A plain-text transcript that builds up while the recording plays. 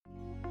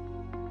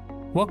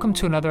Welcome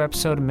to another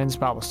episode of Men's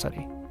Bible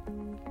Study.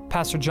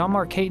 Pastor John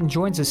Mark Caton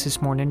joins us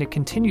this morning to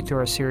continue through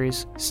our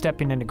series,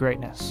 Stepping into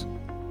Greatness.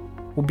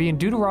 We'll be in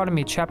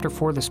Deuteronomy chapter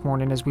 4 this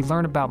morning as we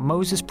learn about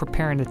Moses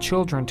preparing the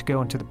children to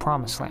go into the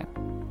Promised Land.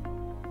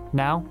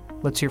 Now,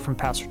 let's hear from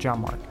Pastor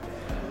John Mark.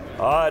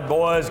 All right,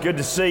 boys, good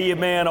to see you,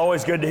 man.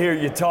 Always good to hear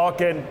you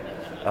talking,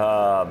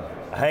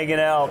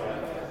 hanging out.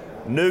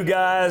 New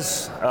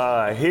guys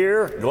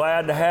here,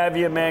 glad to have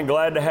you, man.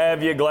 Glad to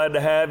have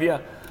you.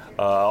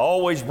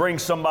 Always bring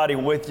somebody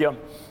with you.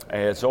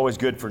 It's always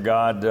good for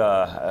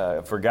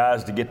for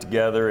guys to get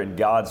together in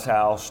God's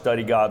house,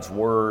 study God's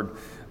Word,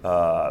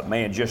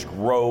 just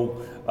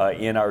grow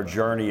in our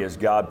journey as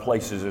God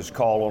places His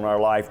call on our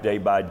life day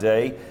by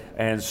day.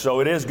 And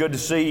so it is good to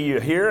see you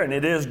here, and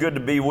it is good to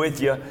be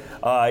with you.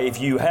 If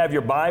you have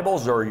your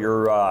Bibles or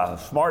your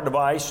smart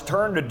device,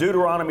 turn to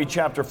Deuteronomy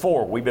chapter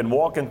 4. We've been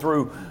walking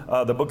through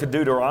the book of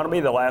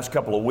Deuteronomy the last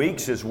couple of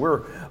weeks as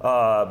we're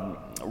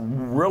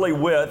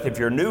if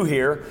you're new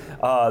here,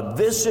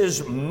 this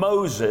is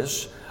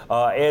Moses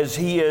as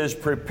he is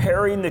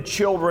preparing the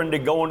children to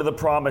go into the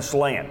Promised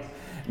Land.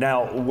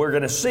 Now, we're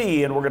going to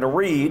see and we're going to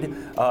read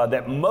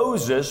that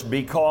Moses,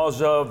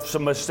 because of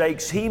some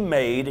mistakes he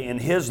made in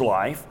his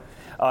life,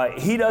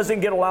 he doesn't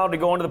get allowed to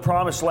go into the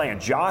Promised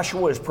Land.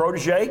 Joshua, his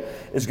protege,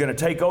 is going to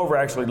take over,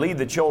 actually lead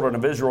the children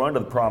of Israel into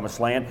the Promised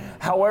Land.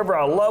 However,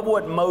 I love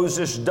what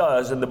Moses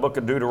does in the book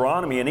of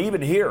Deuteronomy, and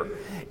even here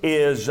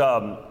is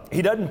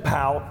he doesn't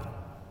pout,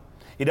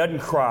 he doesn't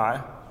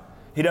cry,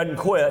 he doesn't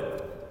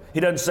quit. He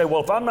doesn't say,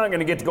 well, if I'm not going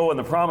to get to go in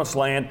the Promised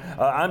Land,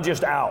 I'm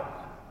just out.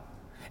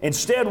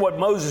 Instead, what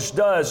Moses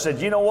does said,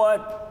 you know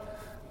what?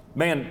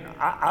 Man,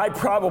 I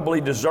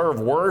probably deserve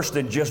worse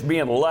than just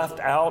being left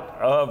out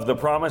of the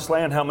Promised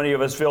Land. How many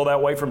of us feel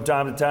that way from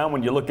time to time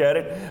when you look at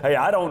it? Hey,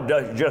 I don't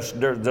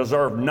just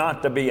deserve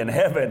not to be in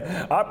heaven.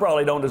 I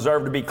probably don't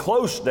deserve to be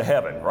close to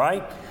heaven,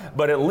 right?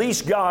 But at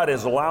least God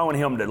is allowing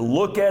him to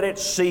look at it,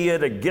 see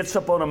it. It gets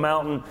up on a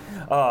mountain.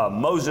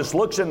 Moses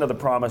looks into the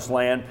Promised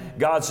Land.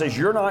 God says,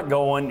 you're not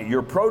going.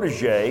 Your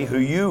protege, who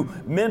you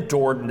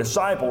mentored and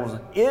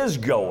discipled, is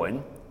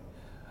going.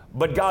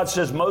 But God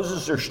says,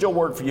 Moses, there's still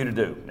work for you to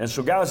do. And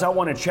so, guys, I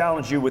want to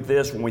challenge you with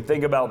this when we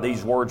think about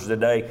these words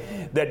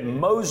today, that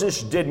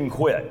Moses didn't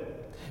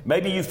quit.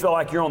 Maybe you feel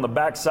like you're on the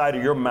backside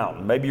of your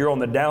mountain. Maybe you're on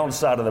the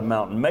downside of the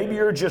mountain. Maybe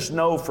you're just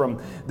know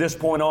from this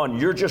point on,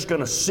 you're just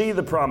going to see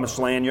the Promised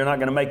Land. You're not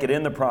going to make it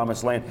in the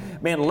Promised Land.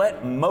 Man,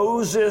 let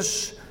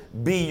Moses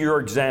be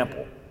your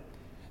example.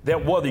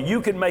 That whether you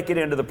can make it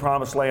into the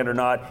Promised Land or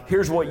not,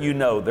 here's what you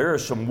know. There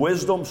is some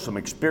wisdom, some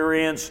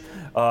experience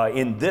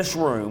in this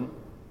room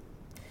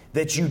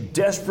that you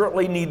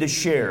desperately need to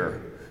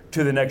share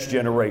to the next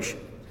generation.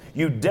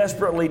 You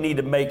desperately need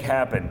to make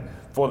happen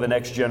for the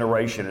next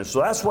generation. And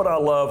so that's what I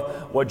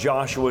love what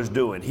Joshua is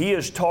doing. He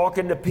is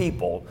talking to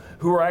people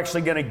who are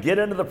actually going to get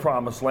into the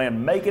Promised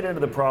Land, make it into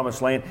the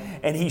Promised Land,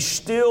 and he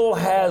still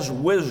has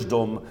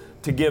wisdom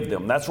to give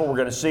them. That's what we're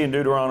going to see in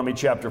Deuteronomy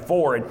chapter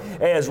 4.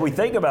 And as we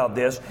think about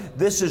this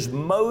is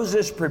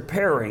Moses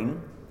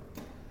preparing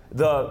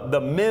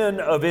the men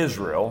of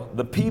Israel,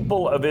 the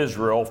people of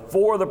Israel,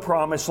 for the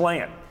Promised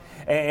Land.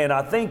 And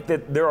I think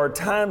that there are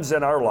times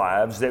in our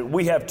lives that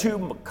we have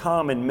two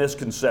common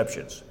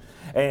misconceptions.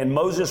 And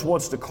Moses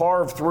wants to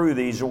carve through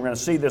these, and we're going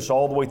to see this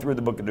all the way through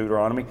the book of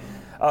Deuteronomy.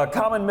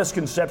 Common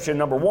misconception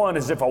number one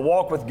is if I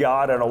walk with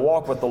God and I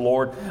walk with the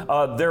Lord,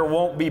 there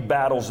won't be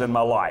battles in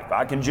my life.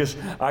 I can just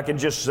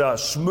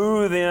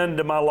smooth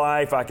into my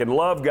life. I can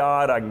love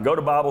God. I can go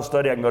to Bible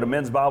study. I can go to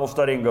men's Bible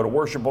study. I can go to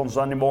worship on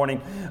Sunday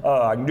morning.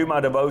 I can do my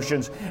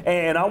devotions,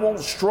 and I won't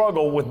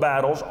struggle with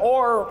battles,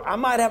 or I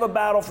might have a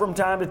battle from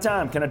time to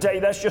time. Can I tell you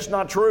that's just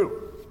not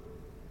true?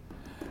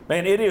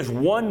 Man, it is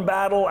one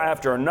battle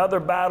after another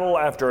battle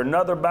after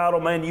another battle.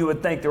 Man, you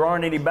would think there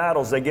aren't any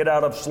battles. They get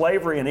out of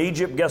slavery in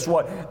Egypt. Guess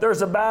what?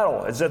 There's a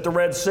battle. It's at the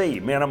Red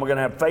Sea. Man, I'm going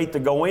to have faith to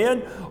go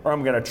in, or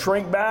I'm going to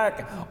shrink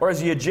back, or is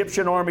the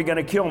Egyptian army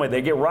going to kill me?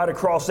 They get right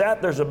across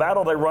that. There's a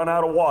battle. They run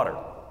out of water.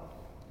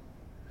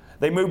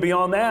 They move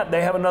beyond that,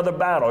 they have another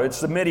battle.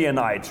 It's the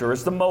Midianites or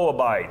it's the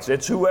Moabites.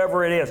 It's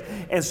whoever it is.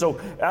 And so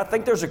I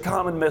think there's a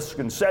common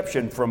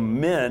misconception from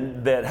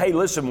men that, hey,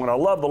 listen, when I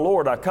love the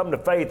Lord, I come to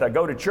faith, I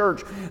go to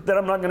church, that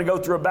I'm not going to go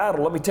through a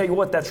battle. Let me tell you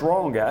what, that's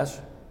wrong, guys.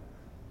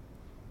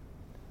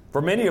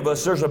 For many of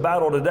us, there's a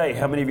battle today.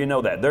 How many of you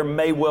know that? There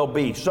may well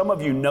be. Some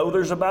of you know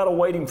there's a battle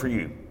waiting for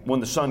you when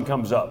the sun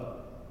comes up.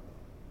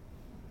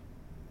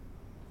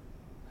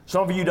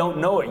 Some of you don't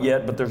know it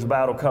yet, but there's a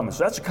battle coming.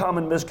 So that's a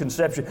common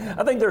misconception.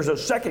 I think there's a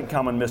second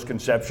common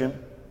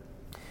misconception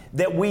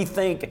that we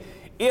think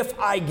if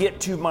I get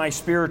to my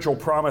spiritual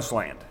promised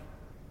land,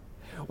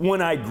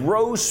 when I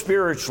grow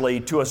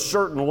spiritually to a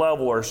certain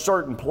level or a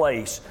certain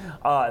place,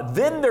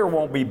 then there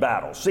won't be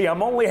battles. See,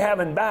 I'm only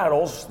having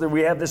battles.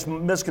 We have this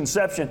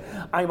misconception.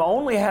 I'm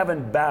only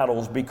having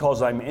battles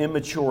because I'm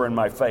immature in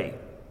my faith.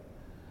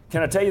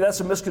 Can I tell you that's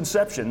a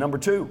misconception? Number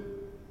two.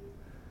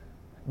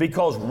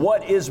 Because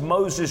what is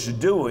Moses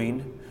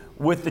doing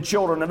with the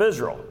children of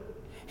Israel?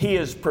 He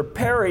is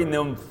preparing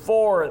them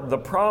for the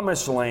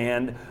promised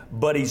land,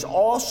 but He's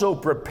also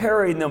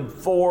preparing them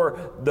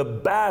for the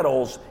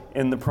battles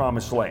in the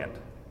promised land.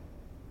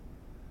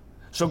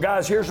 So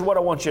guys, here's what I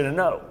want you to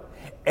know.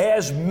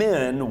 As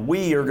men,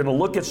 we are going to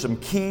look at some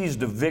keys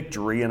to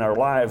victory in our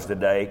lives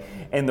today.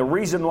 And the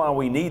reason why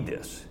we need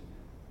this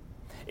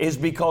is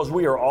because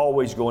we are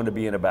always going to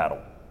be in a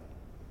battle.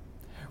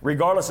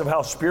 Regardless of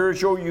how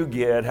spiritual you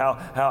get,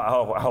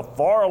 how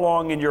far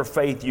along in your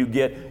faith you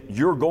get,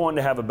 you're going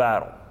to have a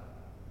battle.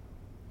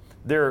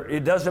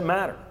 It doesn't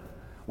matter.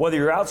 Whether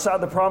you're outside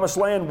the promised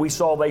land, we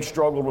saw they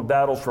struggled with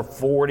battles for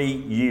 40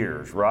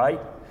 years, right?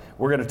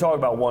 We're going to talk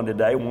about one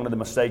today, one of the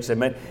mistakes they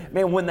made.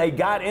 Man, when they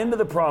got into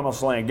the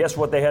promised land, guess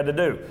what they had to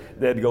do?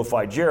 They had to go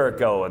fight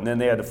Jericho, and then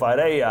they had to fight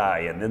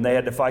Ai, and then they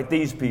had to fight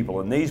these people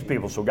and these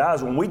people. So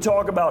guys, when we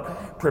talk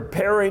about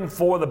preparing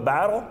for the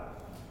battle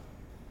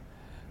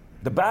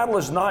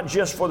is not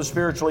just for the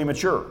spiritually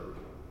mature.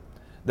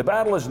 The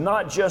battle is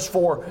not just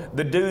for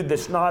the dude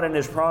that's not in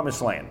his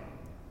promised land.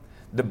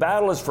 The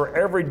battle is for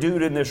every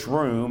dude in this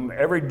room,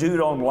 every dude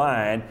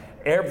online,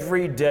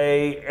 every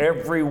day,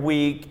 every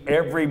week,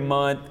 every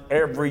month,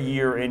 every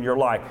year in your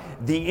life.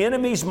 The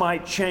enemies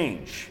might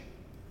change,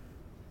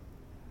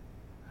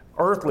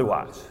 earthly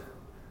wise,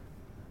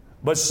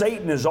 but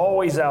Satan is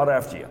always out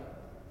after you.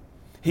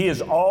 He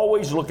is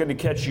always looking to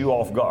catch you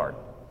off guard.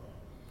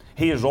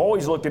 He is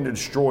always looking to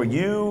destroy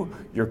you,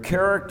 your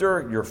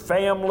character, your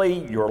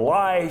family, your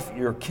life,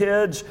 your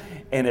kids.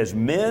 And as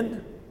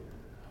men,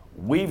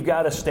 we've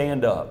got to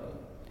stand up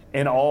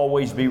and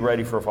always be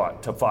ready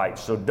to fight.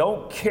 So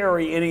don't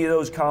carry any of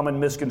those common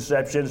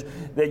misconceptions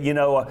that,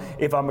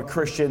 if I'm a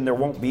Christian, there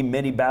won't be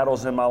many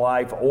battles in my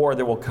life, or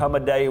there will come a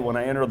day when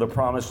I enter the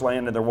promised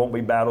land and there won't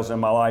be battles in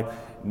my life.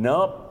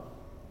 Nope.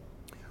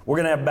 We're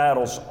going to have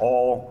battles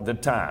all the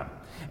time.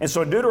 And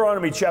so in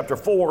Deuteronomy chapter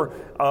 4,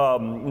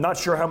 not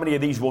sure how many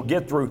of these we'll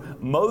get through,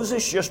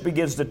 Moses just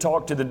begins to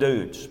talk to the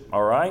dudes,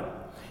 all right?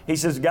 He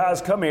says,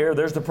 guys, come here.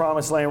 There's the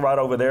promised land right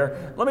over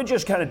there. Let me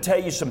just kind of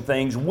tell you some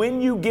things.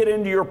 When you get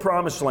into your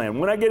promised land,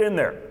 when I get in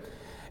there,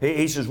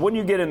 he says, when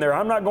you get in there,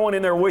 I'm not going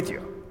in there with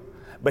you.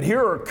 But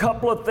here are a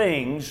couple of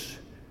things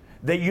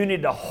that you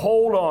need to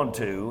hold on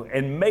to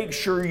and make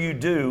sure you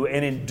do.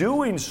 And in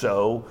doing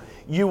so,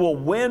 you will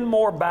win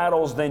more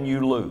battles than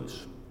you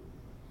lose.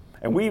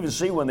 And we even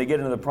see when they get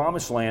into the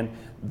promised land,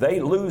 they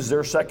lose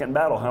their second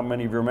battle. How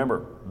many of you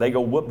remember? They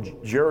go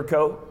whoop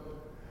Jericho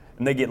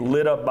and they get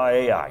lit up by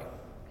Ai.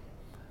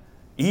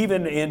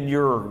 Even in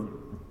your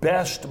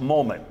best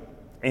moment,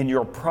 in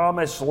your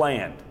promised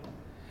land,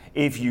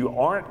 if you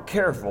aren't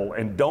careful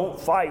and don't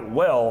fight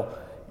well,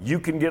 you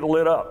can get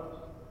lit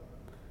up.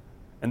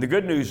 And the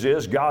good news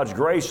is God's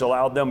grace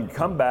allowed them to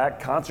come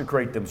back,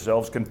 consecrate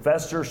themselves,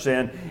 confess their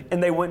sin,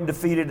 and they went and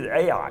defeated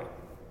Ai.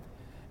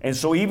 And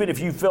so even if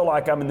you feel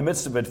like I'm in the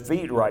midst of a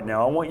defeat right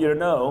now, I want you to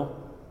know,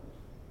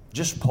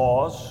 just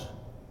pause,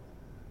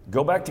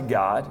 go back to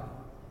God,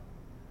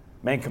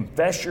 man,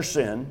 confess your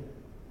sin,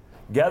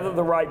 gather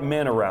the right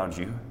men around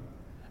you,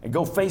 and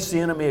go face the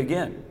enemy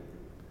again.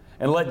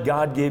 And let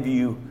God give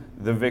you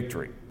the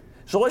victory.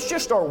 So let's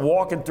just start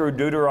walking through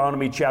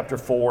Deuteronomy chapter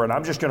 4, and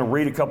I'm just going to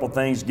read a couple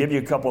things, give you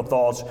a couple of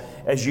thoughts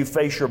as you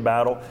face your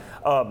battle.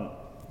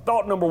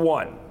 Thought number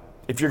one,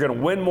 if you're going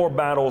to win more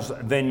battles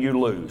than you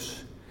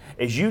lose,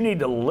 is you need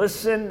to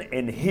listen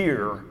and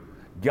hear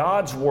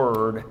God's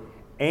word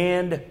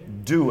and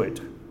do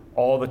it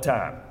all the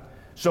time.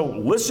 So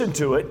listen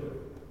to it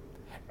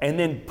and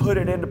then put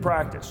it into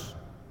practice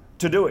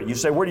to do it. You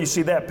say, where do you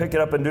see that? Pick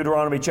it up in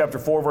Deuteronomy chapter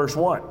 4, verse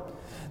 1.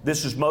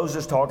 This is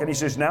Moses talking. He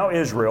says, now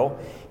Israel,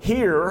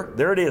 hear,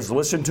 there it is,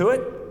 listen to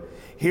it.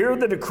 Hear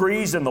the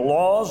decrees and the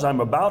laws I'm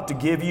about to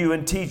give you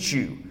and teach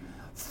you.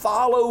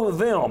 Follow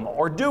them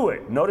or do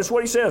it. Notice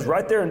what he says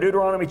right there in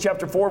Deuteronomy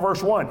chapter 4,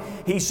 verse 1.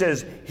 He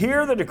says,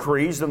 hear the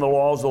decrees and the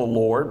laws of the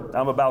Lord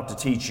I'm about to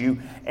teach you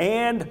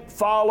and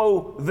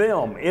follow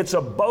them. It's a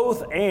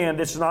both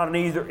and, it's not an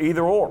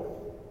either or.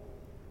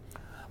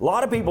 A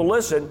lot of people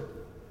listen,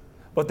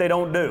 but they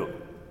don't do.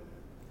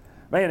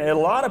 Man, a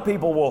lot of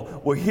people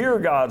will hear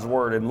God's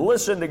word and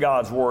listen to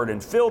God's word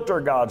and filter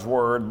God's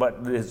word,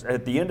 but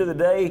at the end of the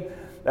day,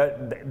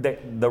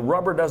 the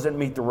rubber doesn't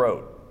meet the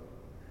road.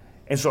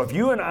 And so if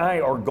you and I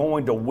are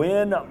going to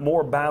win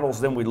more battles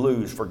than we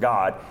lose for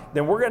God,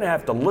 then we're going to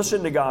have to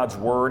listen to God's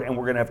word and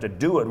we're going to have to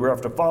do it. We're going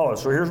to have to follow it.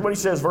 So here's what he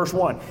says, verse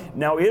 1.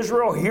 Now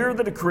Israel, hear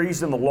the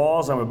decrees and the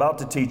laws I'm about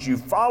to teach you.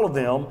 Follow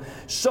them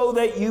so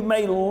that you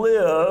may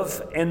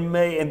live and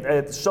may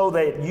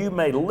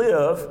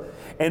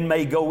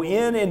go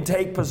in and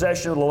take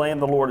possession of the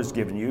land the Lord has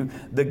given you.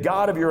 The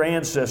God of your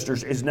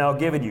ancestors is now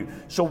given you.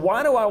 So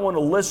why do I want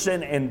to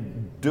listen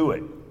and do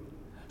it?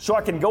 So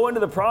I can go into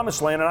the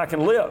promised land and I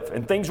can live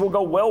and things will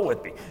go well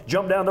with me.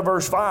 Jump down to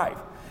verse 5.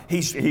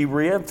 he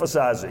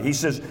reemphasizes it. He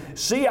says,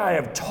 see, I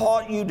have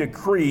taught you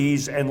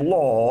decrees and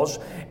laws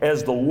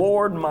as the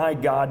Lord my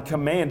God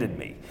commanded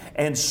me.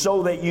 And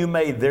so that you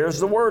may, there's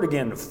the word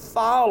again,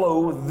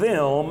 follow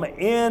them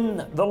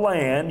in the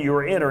land you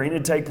are entering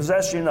and take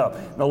possession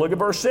of. Now look at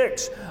verse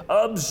 6.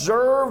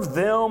 Observe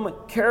them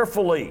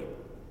carefully.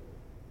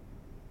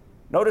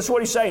 Notice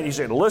what he's saying. He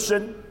said,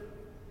 listen,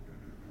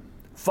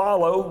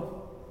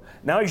 follow.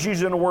 Now he's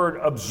using the word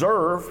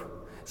observe.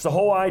 It's the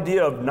whole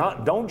idea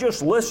of don't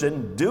just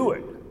listen, do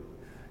it.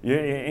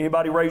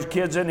 Anybody raise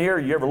kids in here?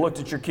 You ever looked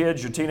at your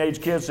kids, your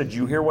teenage kids, said,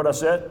 you hear what I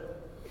said?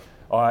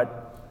 All right,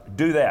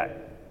 do that.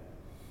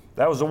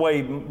 That was the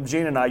way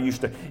Gina and I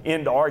used to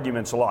end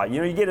arguments a lot.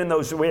 You get in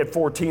those, we had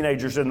 4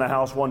 teenagers in the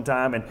house one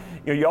time, and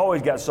you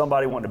always got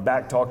somebody wanting to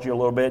back talk to you a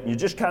little bit, and you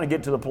just kind of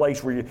get to the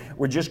place where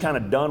we're just kind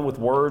of done with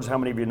words. How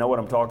many of you know what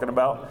I'm talking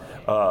about?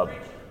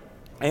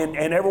 And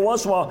every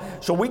once in a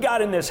while, so we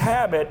got in this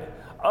habit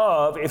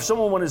of, if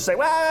someone wanted to say,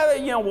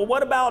 well,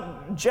 what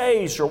about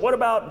Jace, or what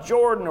about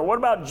Jordan, or what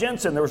about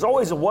Jensen? There was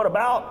always a what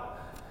about.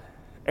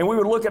 And we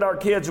would look at our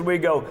kids and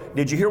we'd go,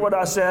 did you hear what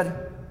I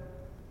said?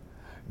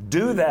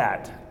 Do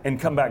that and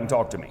come back and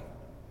talk to me.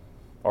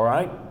 All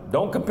right?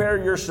 Don't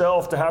compare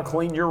yourself to how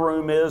clean your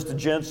room is to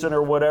Jensen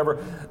or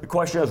whatever. The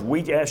question is,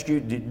 we asked you,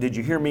 did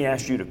you hear me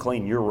ask you to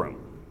clean your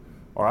room?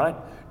 All right?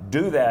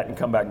 Do that and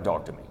come back and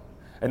talk to me.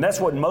 And that's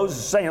what Moses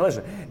is saying.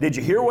 Listen, did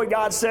you hear what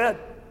God said?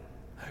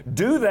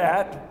 Do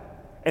that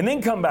and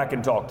then come back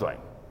and talk to him.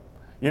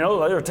 There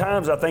are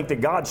times I think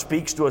that God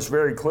speaks to us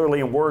very clearly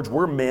in words.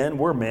 We're men,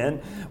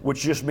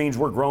 which just means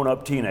we're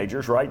grown-up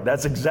teenagers, right?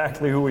 That's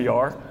exactly who we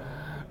are.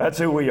 That's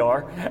who we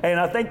are. And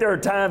I think there are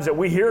times that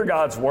we hear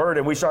God's word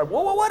and we start,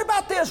 well, what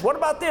about this? What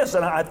about this?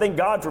 And I think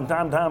God from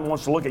time to time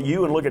wants to look at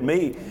you and look at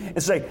me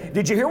and say,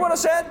 did you hear what I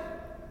said?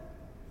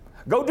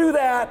 Go do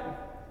that.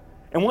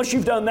 And once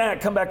you've done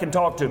that, come back and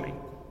talk to me.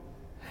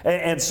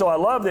 And so I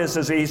love this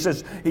as he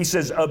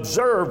says,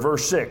 observe,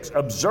 verse 6,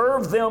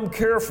 observe them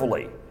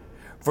carefully,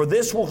 for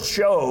this will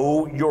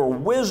show your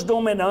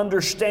wisdom and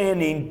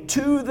understanding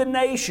to the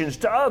nations,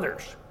 to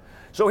others.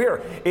 So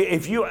here,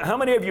 how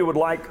many of you would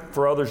like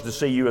for others to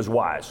see you as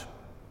wise?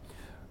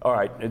 All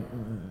right,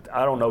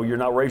 I don't know, you're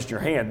not raising your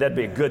hand. That'd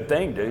be a good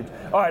thing, dude.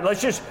 All right, let's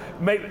just,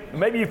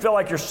 maybe you feel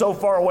like you're so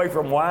far away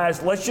from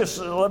wise.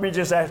 Let me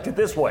just ask it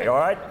this way, all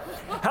right?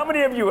 How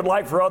many of you would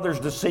like for others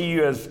to see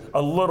you as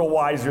a little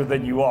wiser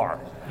than you are?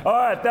 All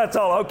right, that's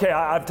all. Okay,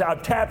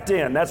 I've tapped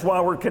in. That's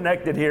why we're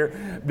connected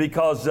here,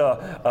 because,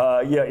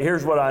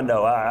 here's what I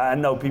know. I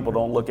know people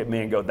don't look at me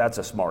and go, that's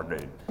a smart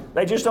dude.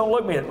 They just don't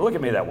look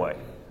at me that way.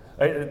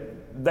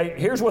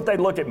 Here's what they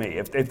look at me.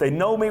 If they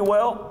know me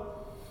well,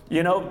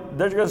 they're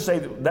going to say,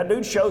 that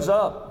dude shows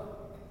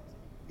up.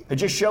 It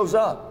just shows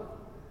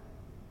up.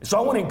 So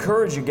I want to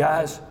encourage you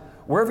guys,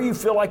 wherever you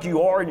feel like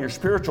you are in your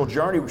spiritual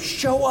journey,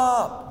 show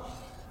up.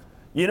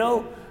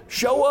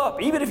 Show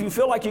up. Even if you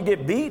feel like you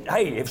get beat,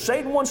 hey, if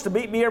Satan wants to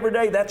beat me every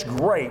day, that's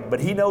great, but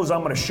he knows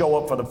I'm going to show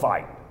up for the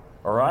fight.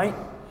 All right?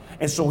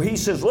 And so he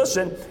says,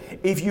 listen,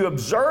 if you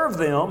observe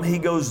them, he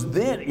goes,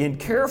 then, and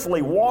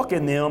carefully walk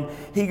in them,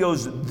 he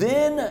goes,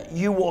 then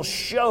you will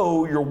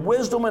show your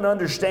wisdom and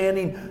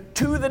understanding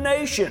to the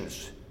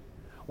nations.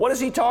 What is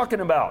he talking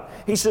about?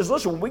 He says,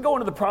 listen, when we go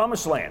into the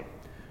promised land,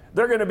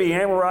 they're going to be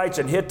Amorites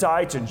and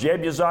Hittites and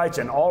Jebusites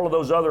and all of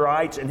those other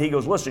ites. And he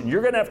goes, listen,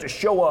 you're going to have to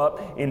show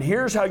up, and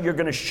here's how you're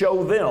going to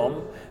show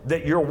them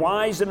that you're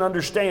wise and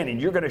understanding.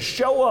 You're going to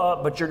show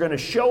up, but you're going to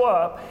show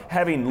up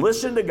having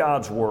listened to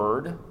God's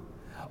word,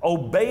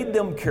 obeyed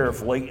them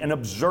carefully, and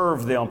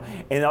observed them.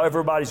 And now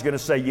everybody's going to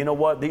say, you know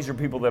what? These are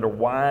people that are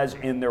wise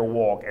in their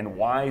walk and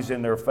wise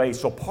in their faith.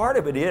 So part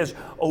of it is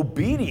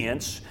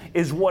obedience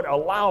is what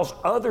allows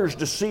others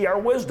to see our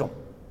wisdom.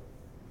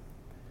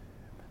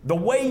 The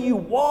way you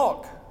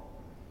walk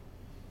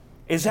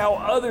is how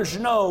others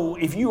know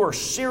if you are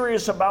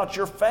serious about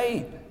your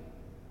faith.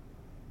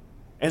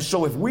 And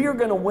so if we are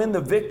going to win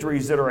the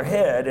victories that are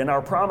ahead in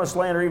our promised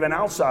land or even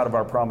outside of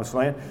our promised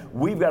land,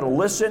 we've got to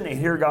listen and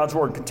hear God's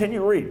word. Continue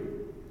to read.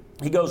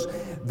 He goes,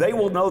 they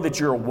will know that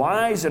you're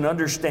wise and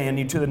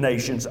understanding to the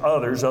nations,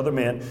 other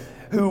men,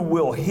 who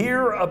will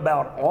hear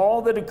about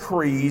all the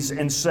decrees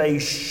and say,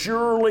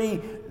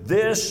 surely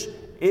this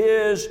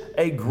is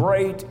a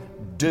great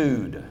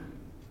dude,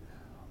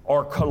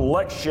 or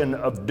collection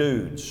of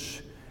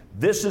dudes.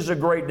 This is a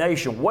great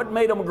nation. What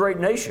made them a great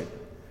nation?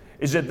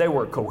 Is that they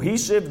were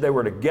cohesive, they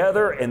were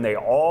together, and they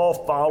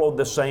all followed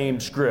the same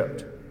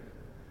script.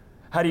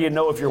 How do you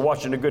know if you're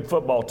watching a good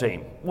football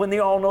team? When they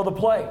all know the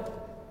play,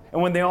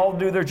 and when they all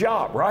do their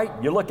job, right?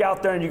 You look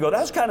out there and you go,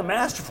 that's kind of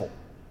masterful.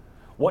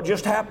 What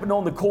just happened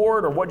on the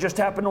court or what just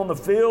happened on the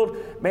field,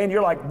 man,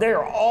 you're like,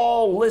 they're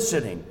all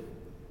listening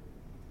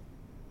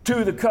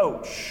to the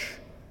coach,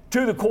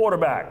 to the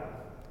quarterback.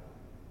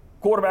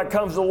 Quarterback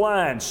comes to the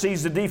line,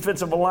 sees the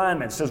defensive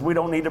alignment, says we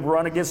don't need to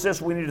run against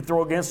this, we need to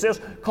throw against this,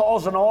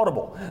 calls an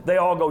audible. They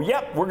all go,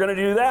 yep, we're going to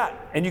do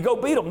that. And you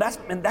go beat them.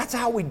 That's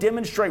how we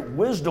demonstrate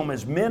wisdom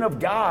as men of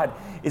God,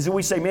 is that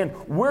we say, man,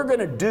 we're going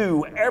to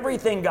do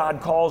everything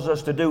God calls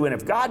us to do. And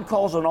if God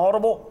calls an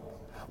audible,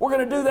 We're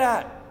going to do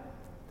that.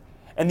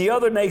 And the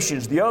other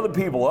nations, the other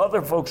people,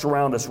 other folks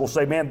around us will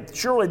say, man,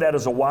 surely that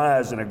is a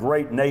wise and a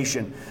great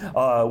nation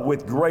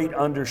with great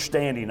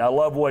understanding. I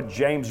love what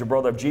James, the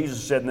brother of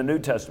Jesus, said in the New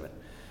Testament.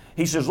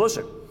 He says,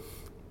 listen,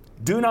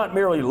 do not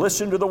merely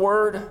listen to the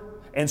word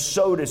and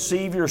so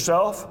deceive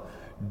yourself.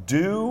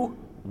 Do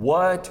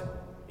what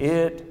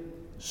it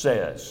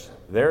says.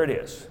 There it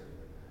is.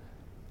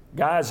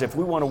 Guys, if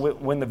we want to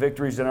win the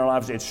victories in our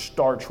lives, it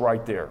starts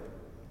right there.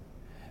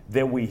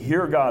 That we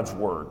hear God's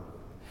word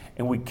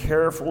and we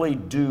carefully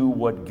do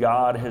what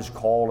God has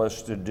called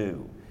us to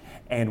do.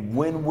 And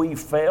when we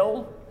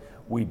fail,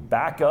 we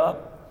back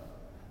up,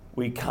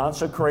 we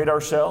consecrate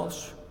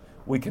ourselves,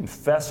 we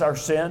confess our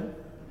sin,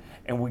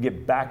 and we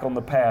get back on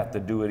the path to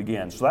do it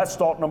again. So that's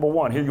thought number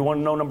one. Here, you want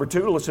to know number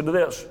two? Listen to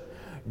this.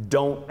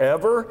 Don't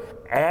ever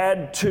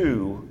add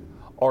to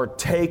or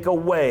take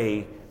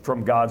away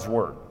from God's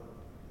word.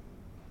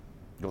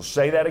 You'll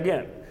say that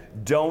again.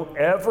 Don't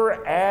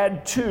ever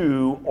add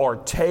to or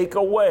take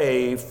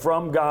away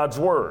from God's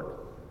word.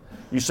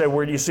 You say,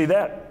 where do you see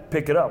that?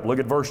 Pick it up. Look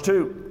at verse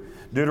 2.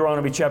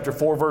 Deuteronomy chapter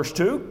 4, verse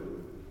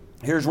 2.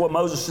 Here's what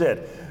Moses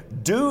said.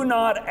 Do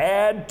not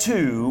add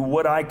to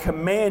what I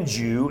command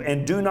you,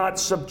 and do not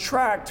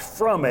subtract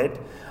from it,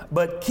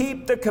 but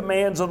keep the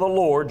commands of the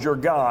Lord your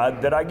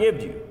God that I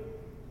give you.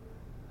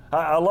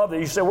 I love that.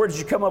 You say, where did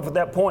you come up with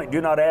that point?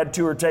 Do not add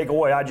to or take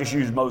away. I just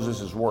used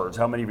Moses' words.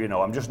 How many of you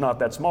know? I'm just not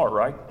that smart,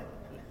 right?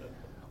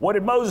 What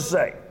did Moses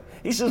say?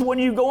 He says, when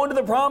you go into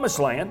the promised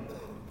land,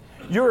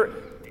 you're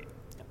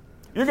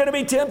going to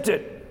be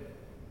tempted.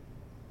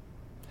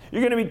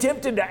 You're going to be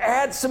tempted to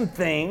add some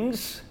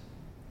things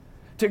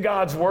to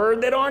God's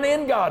word that aren't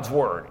in God's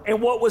word.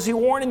 And what was he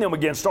warning them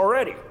against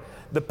already?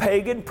 The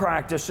pagan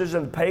practices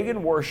and the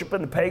pagan worship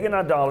and the pagan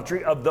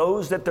idolatry of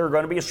those that they're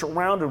going to be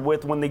surrounded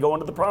with when they go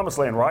into the promised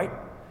land, right?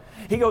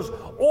 He goes,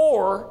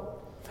 or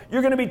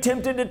you're going to be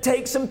tempted to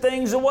take some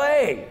things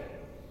away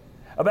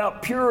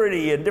about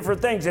purity and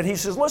different things. And he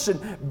says,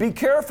 listen, be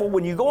careful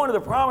when you go into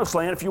the promised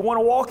land. If you want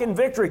to walk in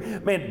victory,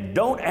 man,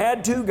 don't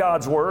add to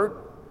God's word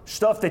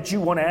stuff that you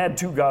want to add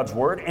to God's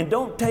word, and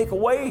don't take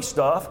away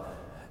stuff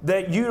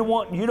that you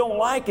don't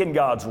like in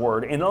God's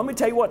word. And let me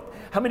tell you what,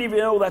 how many of you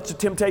know that's a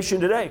temptation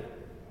today?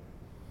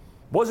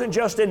 Wasn't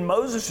just in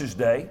Moses'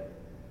 day.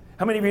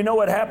 How many of you know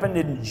what happened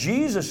in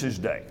Jesus'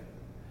 day?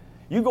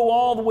 You go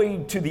all the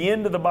way to the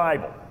end of the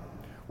Bible.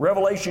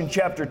 Revelation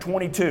chapter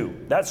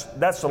 22. That's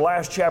the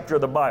last chapter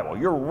of the Bible.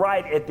 You're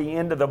right at the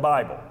end of the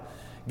Bible.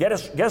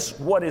 Guess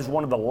what is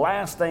one of the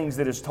last things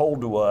that is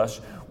told to us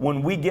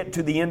when we get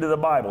to the end of the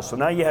Bible? So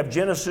now you have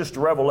Genesis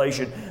to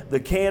Revelation. The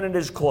canon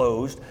is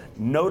closed.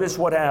 Notice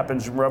what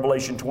happens in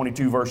Revelation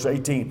 22, verse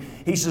 18.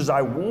 He says,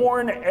 I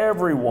warn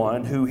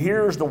everyone who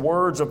hears the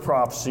words of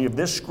prophecy of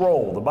this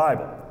scroll, the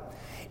Bible.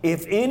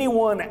 If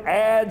anyone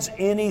adds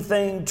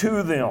anything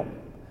to them,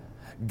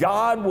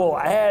 God will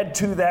add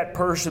to that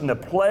person the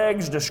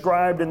plagues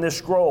described in this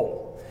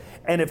scroll.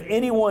 And if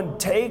anyone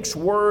takes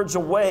words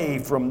away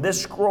from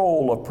this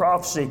scroll of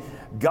prophecy,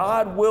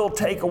 God will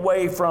take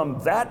away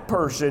from that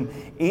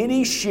person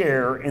any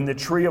share in the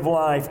tree of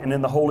life and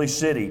in the holy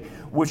city,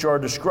 which are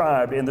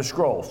described in the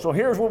scroll. So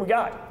here's what we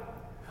got.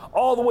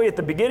 All the way at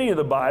the beginning of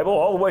the Bible,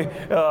 all the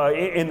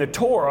way in the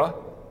Torah,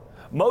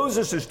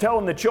 Moses is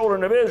telling the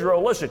children of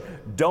Israel, listen,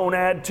 don't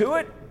add to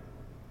it,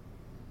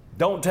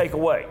 don't take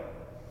away.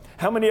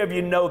 How many of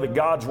you know that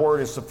God's word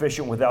is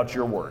sufficient without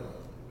your word?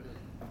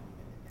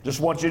 Just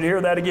want you to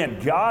hear that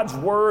again. God's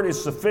word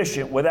is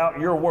sufficient without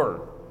your word.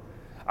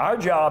 Our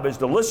job is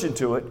to listen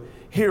to it,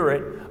 hear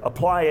it,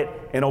 apply it,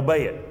 and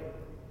obey it.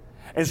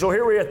 And so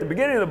here we are at the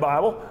beginning of the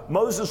Bible.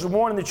 Moses is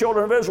warning the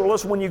children of Israel,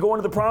 listen, when you go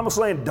into the promised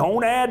land,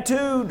 don't add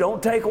to,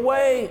 don't take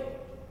away.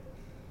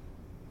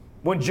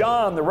 When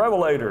John, the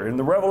Revelator, in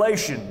the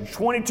Revelation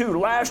 22,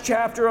 last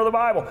chapter of the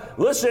Bible,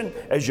 listen,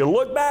 as you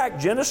look back,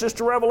 Genesis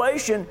to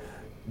Revelation,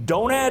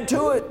 don't add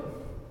to it.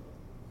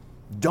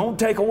 Don't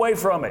take away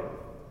from it.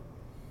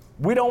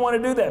 We don't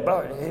want to do that.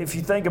 But if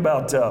you think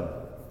about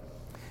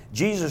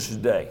Jesus'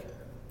 day,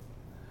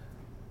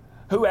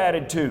 who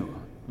added to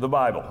the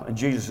Bible in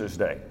Jesus'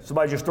 day?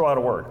 Somebody just throw out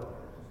a word.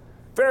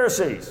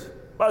 Pharisees.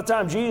 By the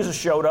time Jesus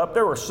showed up,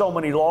 there were so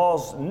many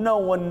laws, no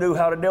one knew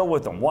how to deal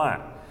with them.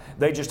 Why?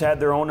 They just had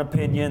their own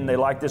opinion. They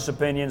like this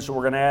opinion, so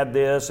we're going to add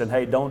this. And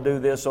hey, don't do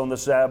this on the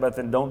Sabbath,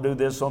 and don't do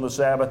this on the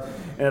Sabbath.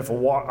 And if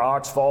an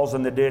ox falls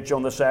in the ditch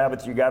on the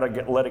Sabbath, you got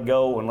to let it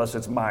go, unless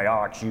it's my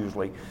ox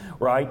usually,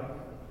 right?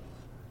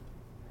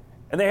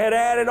 And they had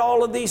added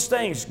all of these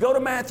things. Go to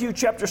Matthew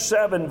chapter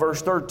 7,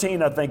 verse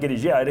 13, I think it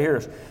is. Yeah, it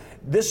is.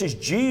 This is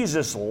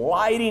Jesus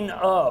lighting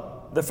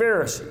up the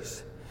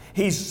Pharisees.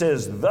 He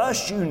says,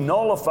 thus you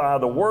nullify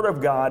the word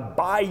of God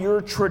by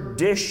your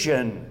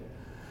tradition,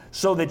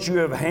 so that you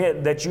have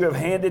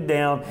handed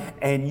down,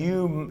 and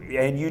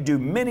you do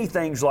many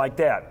things like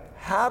that.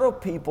 How do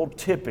people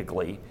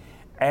typically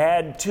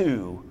add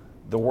to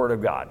the Word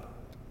of God?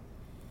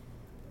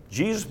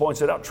 Jesus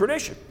points it out.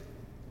 Tradition.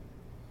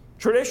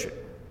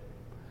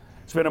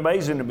 It's been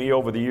amazing to me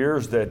over the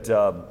years that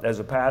as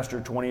a pastor,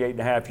 28 and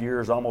a half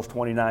years, almost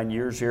 29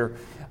 years here,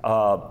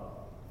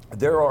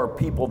 there are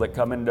people that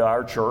come into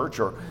our church,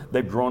 or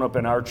they've grown up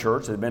in our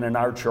church, they've been in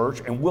our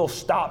church, and we'll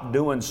stop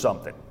doing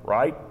something,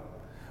 right?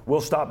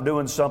 We'll stop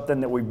doing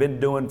something that we've been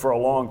doing for a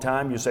long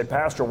time. You say,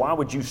 Pastor, why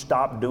would you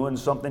stop doing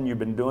something you've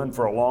been doing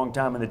for a long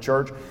time in the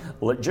church?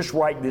 Just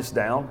write this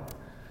down.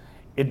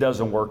 It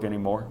doesn't work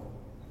anymore.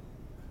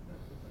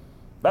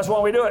 That's why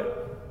we do it.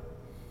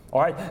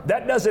 All right?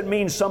 That doesn't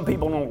mean some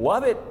people don't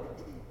love it.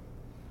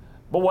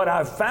 But what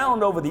I've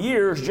found over the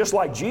years, just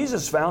like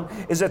Jesus found,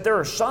 is that there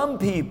are some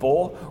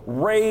people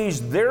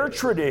raise their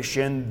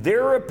tradition,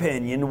 their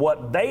opinion,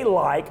 what they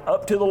like,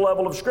 up to the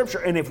level of Scripture.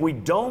 And if we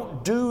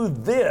don't do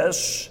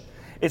this,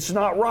 it's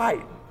not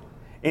right.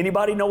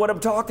 Anybody know what I'm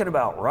talking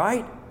about,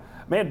 right?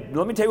 Man,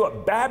 let me tell you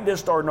what,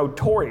 Baptists are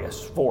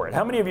notorious for it.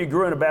 How many of you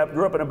grew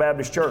up in a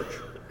Baptist church?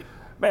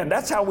 Man,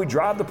 that's how we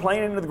drive the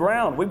plane into the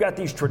ground. We've got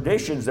these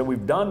traditions that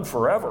we've done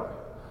forever.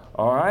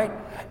 All right?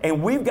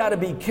 And we've got to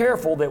be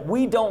careful that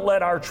we don't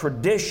let our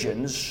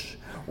traditions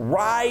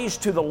rise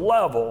to the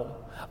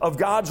level of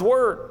God's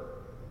Word.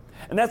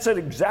 And that's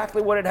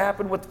exactly what had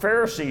happened with the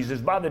Pharisees,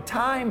 is by the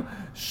time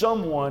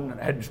someone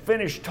had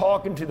finished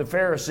talking to the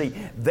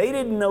Pharisee, they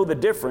didn't know the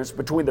difference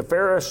between the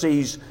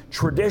Pharisees'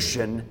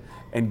 tradition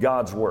and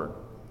God's Word.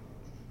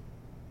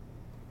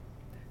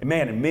 And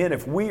man and men,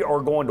 if we are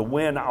going to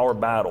win our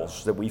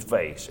battles that we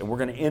face, and we're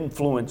going to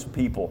influence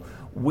people,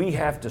 we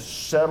have to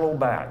settle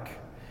back.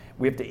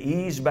 We have to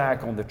ease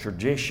back on the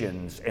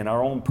traditions and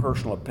our own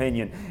personal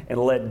opinion and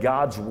let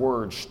God's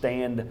Word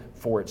stand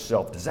for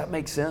itself. Does that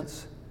make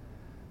sense?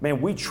 Man,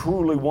 we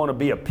truly want to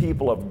be a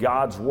people of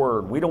God's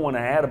Word. We don't want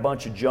to add a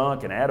bunch of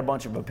junk and add a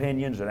bunch of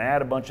opinions and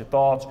add a bunch of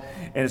thoughts.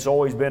 And it's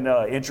always been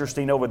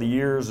interesting over the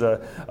years.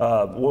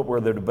 What were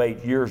the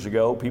debate years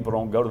ago? People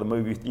don't go to the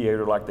movie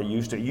theater like they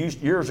used to.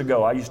 Years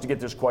ago, I used to get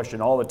this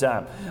question all the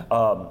time.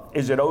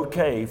 Is it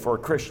okay for a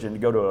Christian to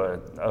go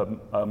to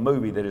a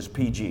movie that is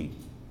PG?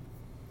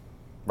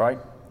 Right?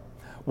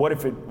 What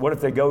if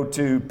they go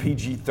to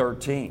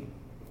PG-13?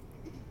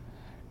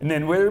 And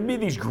then there'd be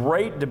these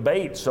great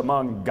debates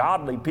among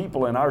godly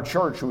people in our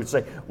church who would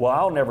say, well,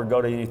 I'll never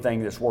go to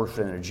anything that's worse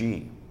than a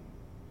G.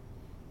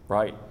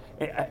 Right?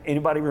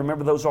 Anybody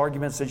remember those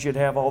arguments that you'd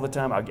have all the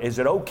time? Is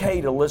it okay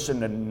to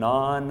listen to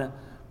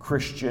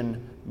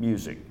non-Christian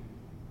music?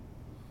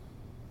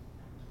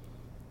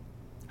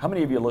 How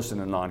many of you listen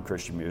to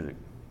non-Christian music?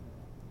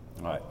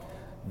 All right.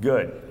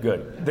 Good.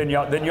 Then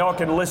y'all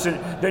can listen.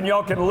 Then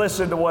y'all can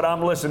listen to what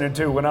I'm listening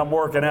to when I'm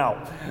working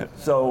out.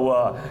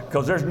 So,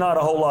 because there's not a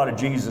whole lot of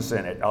Jesus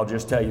in it, I'll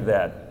just tell you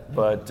that.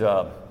 But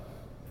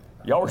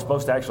y'all were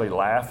supposed to actually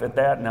laugh at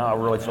that. Now I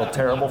really feel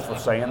terrible for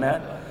saying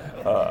that.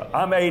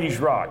 I'm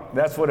 80s rock.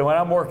 That's what when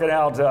I'm working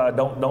out.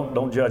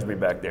 Don't judge me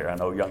back there. I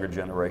know younger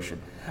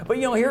generation. But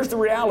here's the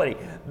reality.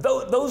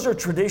 Those are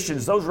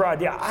traditions. Those are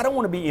ideas. I don't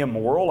want to be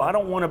immoral. I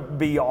don't want to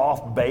be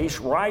off base,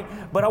 right?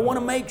 But I want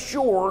to make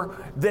sure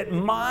that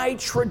my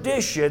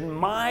tradition,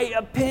 my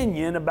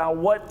opinion about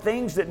what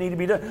things that need to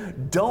be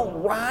done,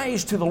 don't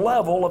rise to the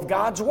level of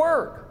God's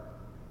Word.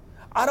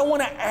 I don't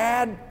want to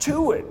add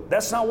to it.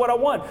 That's not what I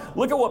want.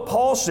 Look at what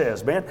Paul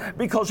says, man.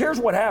 Because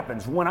here's what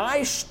happens. When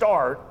I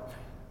start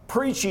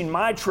preaching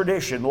my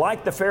tradition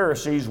like the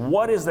Pharisees,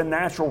 what is the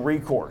natural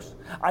recourse?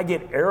 I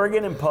get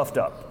arrogant and puffed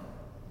up.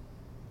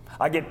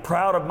 I get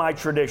proud of my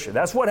tradition.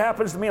 That's what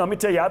happens to me. Let me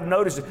tell you, I've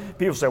noticed it.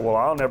 People say, well,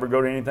 I'll never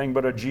go to anything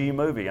but a G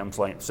movie. I'm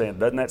saying,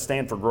 doesn't that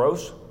stand for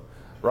gross?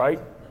 Right?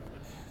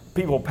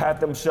 People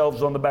pat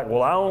themselves on the back.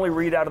 Well, I only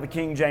read out of the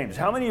King James.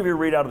 How many of you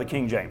read out of the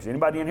King James?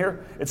 Anybody in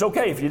here? It's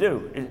okay if you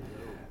do.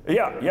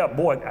 Yeah,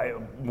 boy.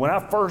 When I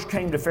first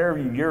came to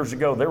Fairview years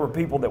ago, there were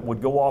people that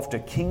would go off to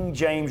King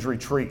James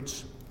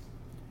retreats.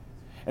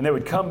 And they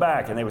would come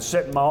back and they would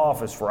sit in my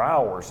office for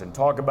hours and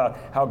talk about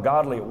how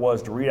godly it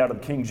was to read out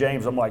of the King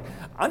James. I'm like,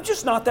 I'm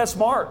just not that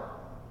smart,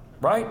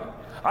 right?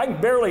 I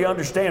can barely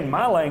understand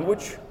my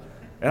language,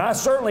 and I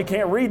certainly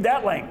can't read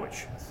that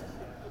language.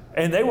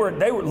 And they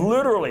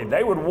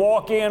would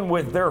walk in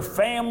with their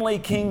family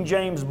King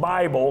James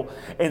Bible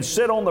and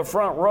sit on the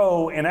front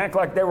row and act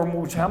like they were,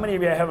 how many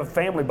of you have a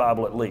family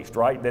Bible at least,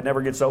 right? That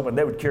never gets opened.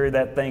 They would carry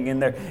that thing in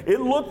there. It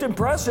looked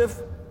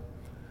impressive.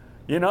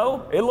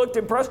 It looked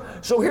impressive.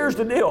 So here's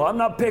the deal. I'm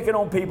not picking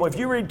on people. If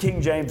you read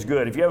King James,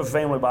 good. If you have a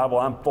family Bible,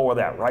 I'm for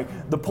that, right?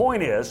 The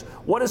point is,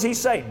 what does he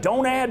say?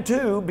 Don't add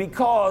to,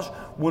 because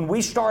when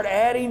we start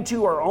adding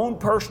to our own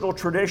personal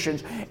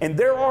traditions, and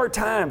there are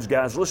times,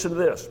 guys, listen to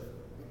this.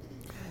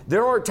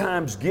 There are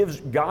times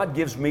God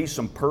gives me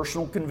some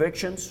personal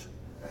convictions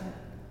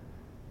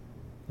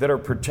that are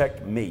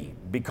protect me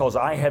because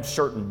I have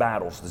certain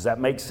battles. Does that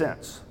make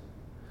sense?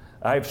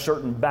 I have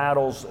certain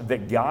battles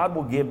that God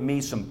will give me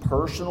some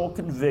personal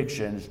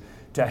convictions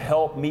to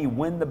help me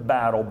win the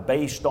battle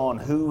based on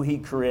who He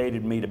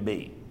created me to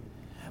be.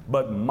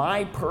 But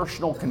my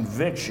personal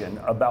conviction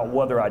about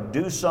whether I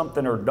do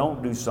something or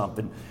don't do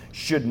something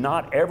should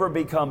not ever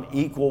become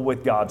equal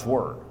with God's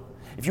Word.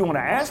 If you want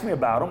to ask me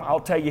about them, I'll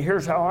tell you,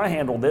 here's how I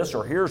handle this,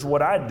 or here's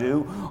what I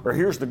do, or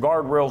here's the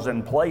guardrails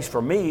in place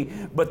for me.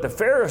 But the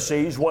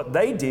Pharisees, what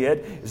they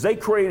did is they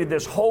created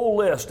this whole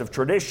list of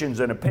traditions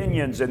and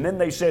opinions, and then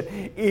they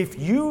said, if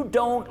you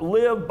don't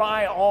live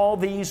by all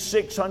these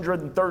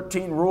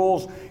 613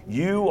 rules,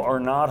 you are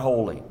not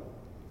holy.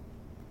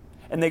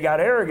 And they got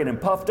arrogant and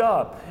puffed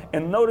up.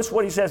 And notice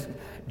what he says.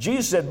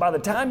 Jesus said, by the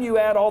time you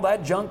add all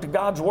that junk to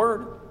God's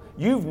Word,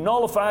 you've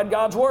nullified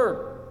God's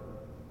Word.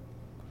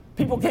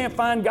 People can't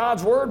find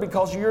God's Word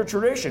because of your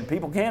tradition.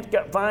 People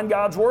can't find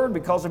God's Word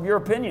because of your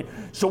opinion.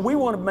 So we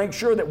want to make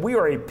sure that we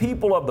are a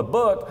people of the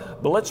book,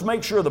 but let's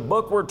make sure the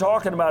book we're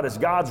talking about is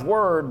God's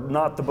Word,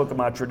 not the book of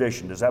my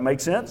tradition. Does that make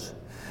sense?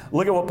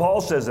 Look at what Paul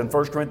says in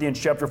 1 Corinthians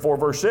chapter 4,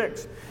 verse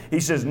 6.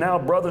 He says, now,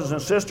 brothers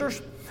and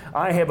sisters,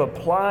 I have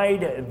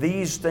applied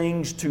these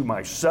things to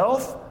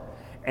myself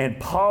and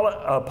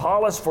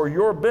Apollos for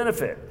your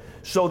benefit,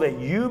 so that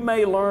you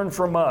may learn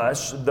from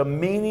us the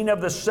meaning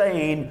of the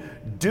saying,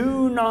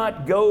 do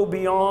not go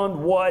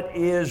beyond what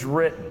is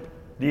written.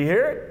 Do you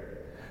hear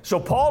it? So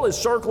Paul is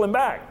circling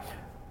back.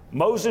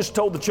 Moses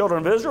told the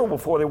children of Israel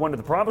before they went to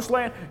the promised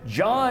land.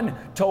 John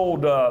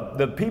told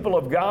the people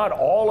of God,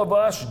 all of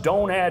us,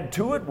 don't add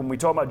to it. When we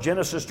talk about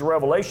Genesis to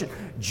Revelation,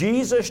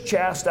 Jesus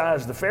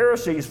chastised the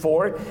Pharisees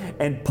for it,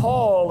 and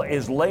Paul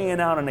is laying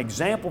out an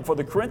example for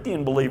the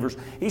Corinthian believers.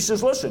 He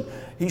says, listen,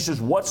 he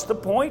says, what's the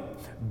point?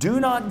 Do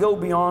not go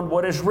beyond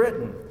what is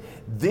written.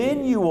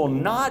 Then you will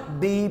not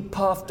be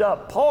puffed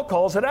up. Paul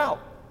calls it out.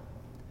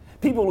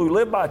 People who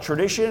live by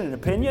tradition and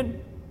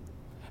opinion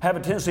have a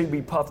tendency to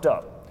be puffed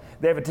up.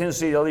 They have a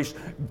tendency to at least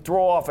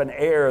throw off an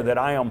air that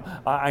I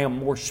am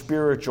more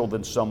spiritual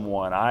than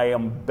someone. I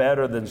am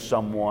better than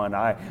someone.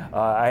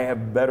 I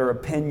have better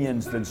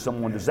opinions than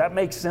someone. Does that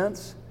make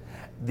sense?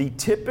 The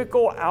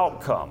typical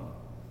outcome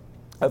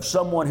of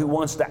someone who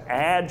wants to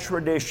add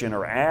tradition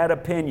or add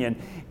opinion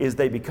is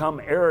they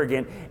become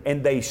arrogant,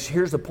 and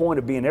here's the point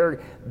of being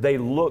arrogant, they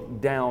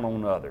look down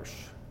on others.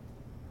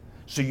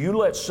 So you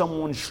let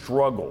someone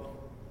struggle,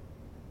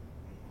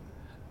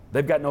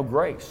 they've got no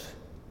grace.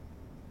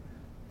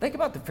 Think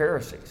about the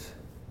Pharisees.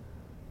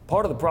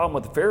 Part of the problem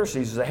with the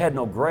Pharisees is they had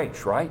no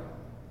grace, right?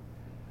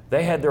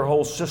 They had their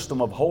whole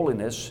system of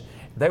holiness.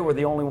 They were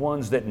the only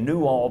ones that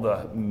knew all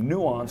the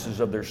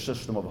nuances of their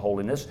system of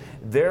holiness.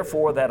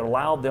 Therefore, that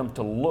allowed them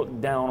to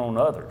look down on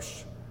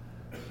others.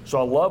 So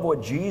I love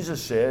what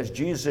Jesus says.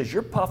 Jesus says,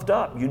 you're puffed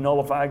up. You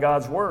nullify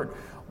God's Word.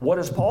 What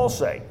does Paul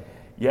say?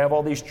 You have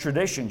all these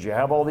traditions. You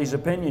have all these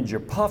opinions. You're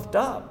puffed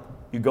up.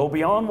 You go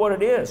beyond what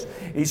it is.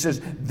 He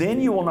says,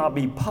 then you will not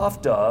be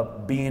puffed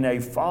up, being a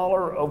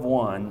follower of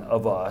one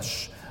of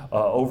us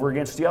over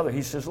against the other.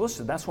 He says,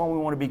 listen, that's why we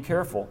want to be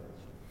careful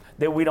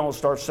that we don't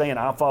start saying,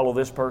 I follow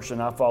this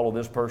person, I follow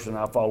this person,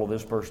 I follow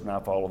this person, I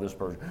follow this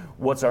person.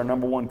 What's our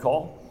number one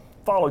call?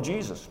 Follow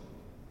Jesus.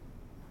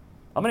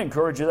 I'm going to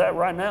encourage you that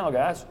right now,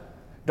 guys.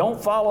 Don't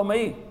follow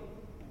me.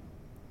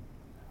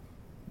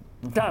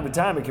 From time to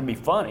time, it can be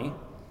funny.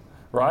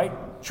 Right?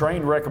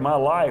 Train wreck of my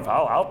life.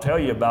 I'll tell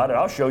you about it.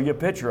 I'll show you a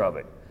picture of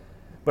it.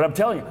 But I'm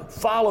telling you,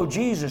 follow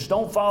Jesus.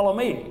 Don't follow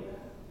me.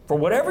 For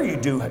whatever you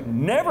do,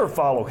 never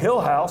follow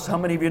Hill House. How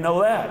many of you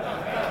know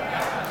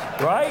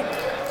that? Right?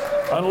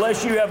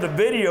 Unless you have the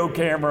video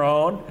camera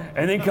on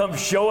and then come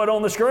show it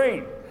on the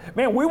screen.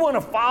 Man, we want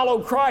to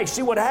follow Christ.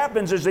 See, what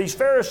happens is these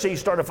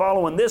Pharisees started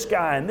following this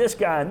guy and this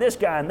guy and this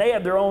guy, and they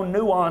have their own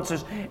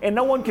nuances, and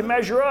no one can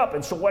measure up.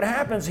 And so what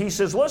happens, he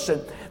says,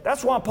 listen,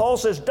 that's why Paul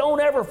says,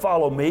 don't ever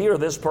follow me or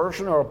this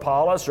person or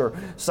Apollos or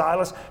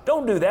Silas.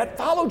 Don't do that.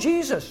 Follow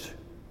Jesus.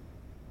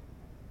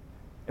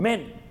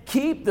 Man,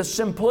 keep the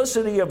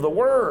simplicity of the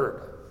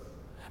Word.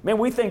 Man,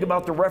 we think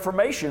about the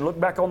Reformation. Look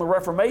back on the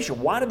Reformation.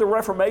 Why did the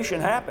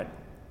Reformation happen?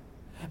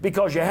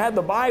 Because you had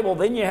the Bible,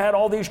 then you had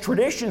all these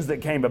traditions that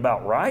came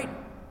about, right?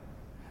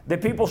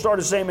 That people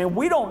started saying, man,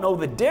 we don't know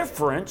the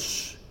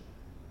difference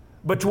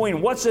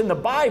between what's in the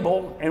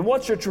Bible and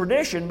what's a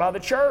tradition by the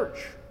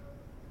church.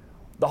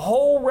 The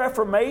whole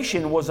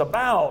Reformation was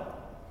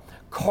about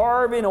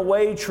carving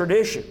away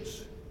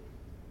traditions,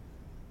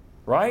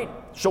 right?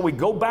 So we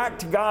go back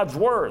to God's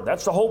Word.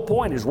 That's the whole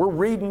point, is we're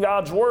reading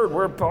God's Word.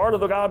 We're part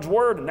of God's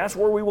Word, and that's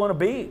where we want to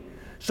be.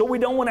 So we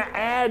don't want to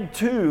add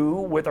to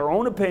with our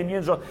own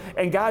opinions.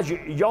 And guys,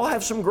 y'all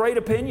have some great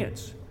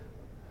opinions.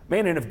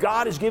 Man, and if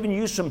God has given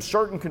you some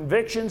certain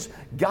convictions,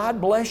 God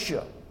bless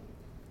you.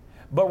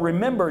 But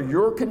remember,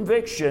 your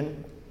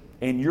conviction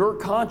and your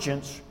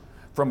conscience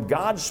from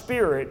God's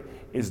Spirit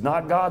is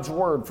not God's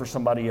Word for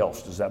somebody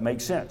else. Does that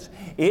make sense?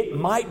 It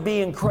might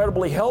be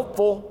incredibly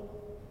helpful.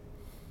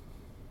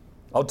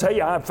 I'll tell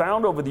you, I've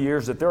found over the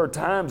years that there are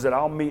times that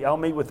I'll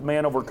meet with a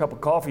man over a cup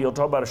of coffee. He'll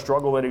talk about a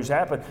struggle that he's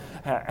having,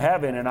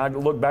 and I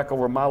look back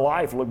over my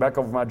life, look back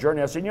over my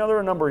journey. I said, there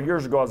are a number of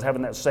years ago I was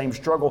having that same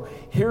struggle.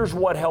 Here's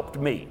what helped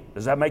me.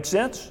 Does that make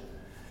sense?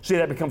 See,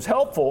 that becomes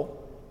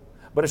helpful,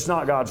 but it's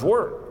not God's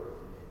Word.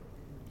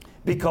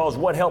 Because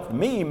what helped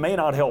me may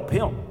not help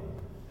him.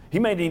 He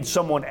may need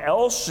someone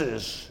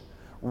else's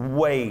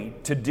way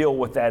to deal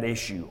with that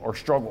issue or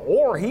struggle.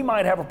 Or he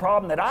might have a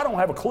problem that I don't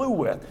have a clue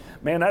with.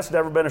 Man, that's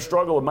never been a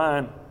struggle of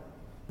mine,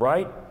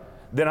 right?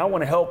 Then I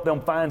want to help them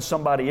find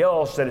somebody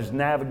else that has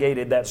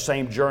navigated that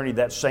same journey,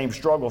 that same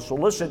struggle. So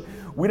listen,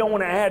 we don't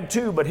want to add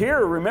to, but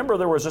here, remember,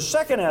 there was a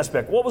second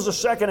aspect. What was the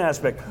second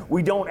aspect?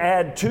 We don't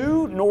add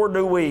to, nor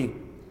do we,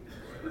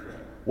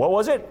 what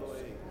was it?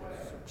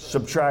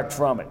 Subtract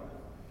from it.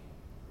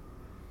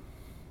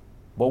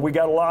 Well, we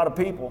got a lot of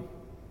people.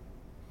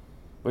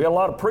 We got a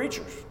lot of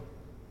preachers.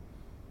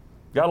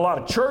 Got a lot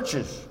of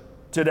churches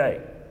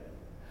today.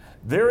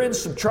 They're in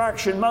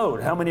subtraction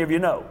mode. How many of you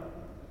know?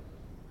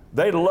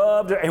 They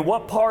love, and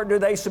what part do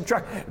they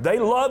subtract? They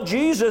love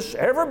Jesus.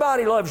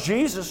 Everybody loves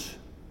Jesus.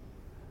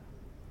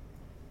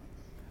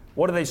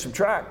 What do they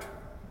subtract?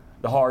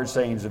 The hard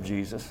sayings of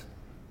Jesus.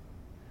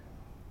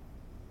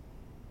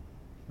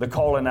 The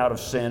calling out of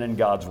sin in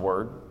God's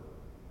Word.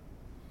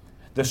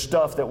 The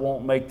stuff that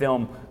won't make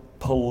them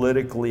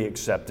politically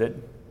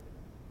accepted.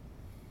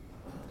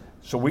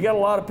 So we got a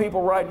lot of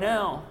people right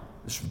now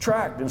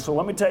subtract. And so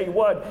let me tell you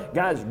what,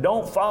 guys,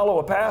 don't follow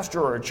a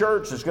pastor or a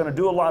church that's going to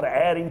do a lot of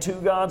adding to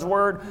God's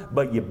Word,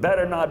 but you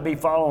better not be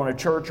following a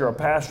church or a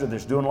pastor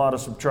that's doing a lot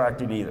of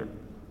subtracting either.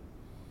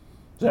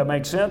 Does that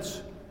make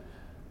sense?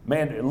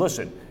 Man,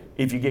 listen,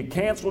 if you get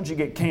canceled, you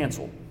get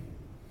canceled.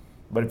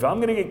 But if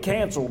I'm going to get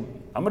canceled,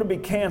 I'm going to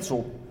be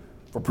canceled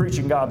for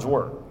preaching God's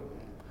Word.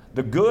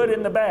 The good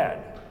and the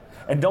bad.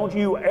 And don't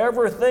you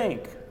ever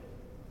think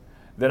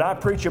that I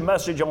preach a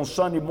message on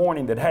Sunday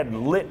morning that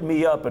hadn't lit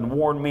me up and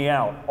worn me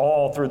out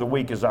all through the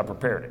week as I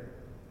prepared it.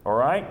 All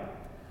right?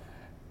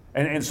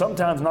 And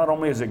sometimes not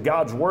only is it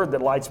God's Word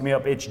that lights me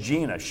up, it's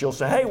Gina. She'll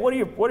say, hey, what are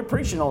you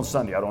preaching on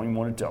Sunday? I don't even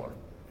want to tell her.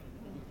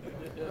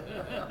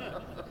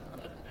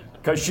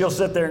 Because she'll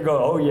sit there and go,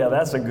 oh yeah,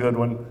 that's a good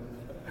one.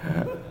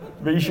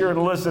 Be sure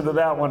to listen to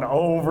that one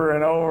over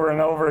and over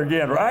and over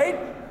again, right?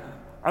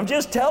 I'm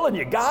just telling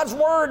you, God's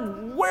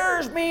Word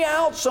wears me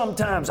out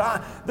sometimes.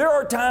 There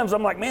are times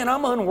I'm like, man,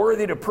 I'm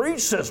unworthy to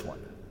preach this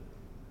one.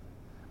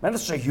 Man,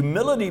 it's a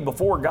humility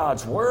before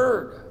God's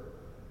Word.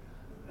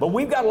 But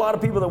we've got a lot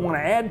of people that want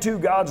to add to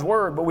God's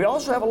Word, but we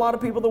also have a lot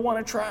of people that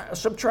want to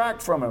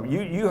subtract from Him.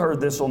 You heard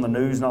this on the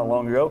news not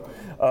long ago.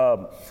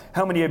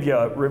 How many of you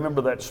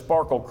remember that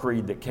Sparkle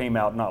Creed that came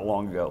out not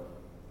long ago?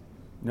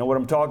 You know what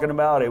I'm talking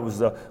about? It was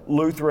the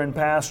Lutheran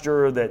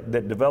pastor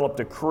that developed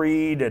a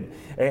creed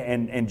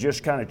and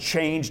just kind of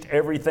changed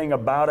everything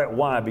about it.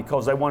 Why?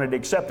 Because they wanted to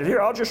accept it. Here,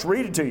 I'll just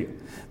read it to you.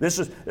 This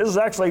is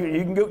actually,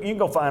 you can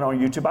go find it on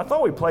YouTube. I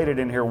thought we played it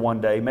in here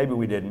one day. Maybe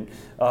we didn't.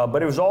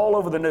 But it was all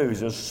over the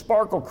news. It's a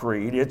Sparkle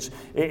Creed.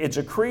 It's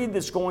a creed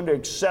that's going to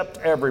accept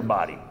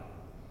everybody.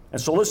 And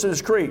so listen to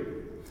this creed.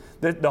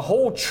 The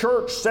whole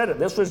church said it.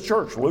 This was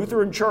church,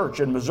 Lutheran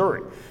church in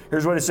Missouri.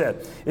 Here's what it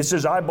said. It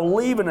says, I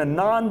believe in a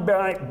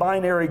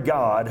non-binary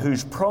God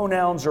whose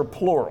pronouns are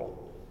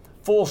plural.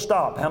 Full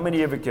stop. How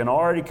many of you can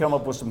already come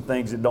up with some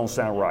things that don't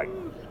sound right?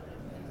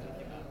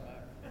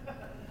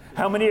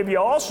 How many of you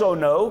also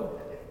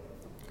know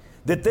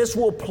that this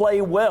will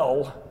play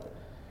well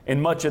in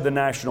much of the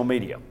national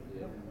media?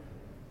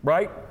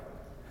 Right?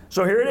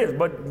 So here it is.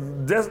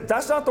 But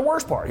that's not the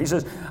worst part. He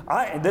says,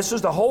 this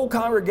is the whole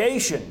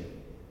congregation.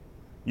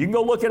 You can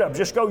go look it up.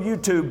 Just go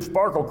YouTube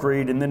Sparkle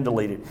Creed and then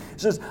delete it. It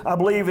says, I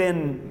believe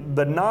in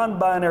the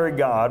non-binary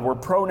God where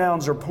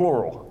pronouns are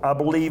plural. I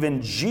believe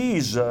in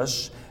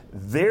Jesus,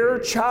 their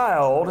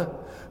child,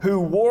 who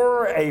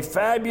wore a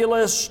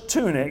fabulous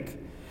tunic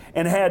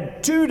and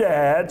had two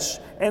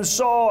dads and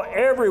saw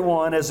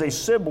everyone as a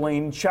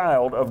sibling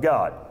child of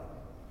God.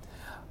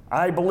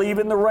 I believe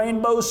in the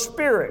rainbow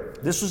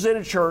spirit. This was in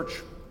a church.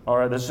 All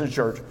right, this is a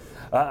church.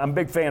 I'm a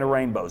big fan of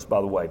rainbows, by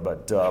the way,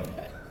 but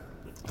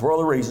for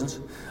other reasons.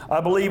 I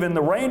believe in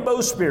the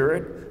rainbow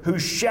spirit who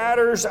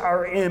shatters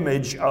our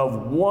image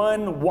of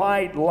one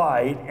white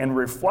light and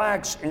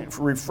refracts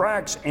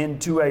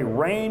into a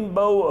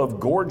rainbow of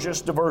gorgeous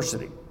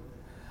diversity.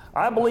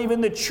 I believe in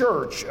the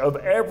church of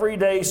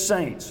everyday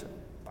saints.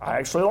 I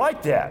actually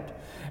like that.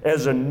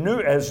 As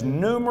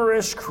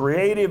numerous,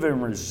 creative,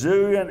 and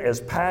resilient as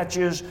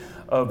patches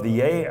on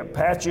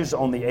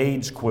the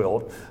AIDS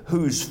quilt,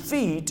 whose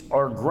feet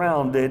are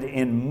grounded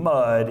in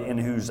mud and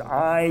whose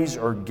eyes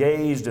are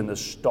gazed in the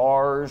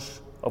stars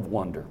of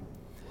wonder.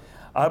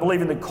 I believe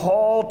in the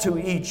call to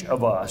each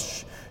of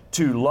us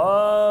to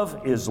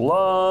love is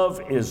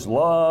love is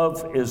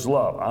love is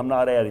love. I'm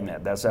not adding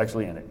that. That's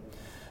actually in it.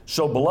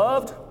 So,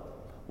 beloved,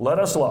 let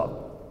us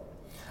love.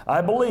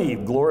 I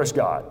believe, glorious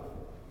God,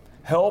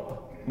 help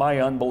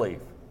my unbelief.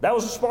 That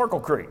was a Sparkle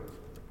Creed.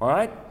 All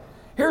right?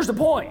 Here's the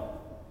point.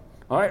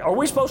 All right? Are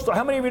we supposed to,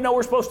 how many of you know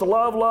we're supposed to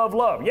love, love,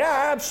 love?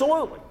 Yeah,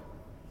 absolutely.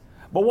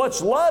 But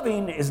what's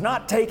loving is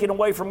not taking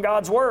away from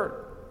God's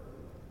Word.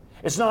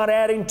 It's not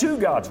adding to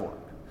God's Word.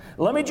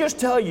 Let me just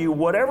tell you,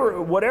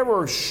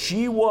 whatever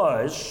she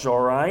was,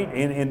 all right,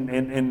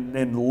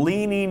 in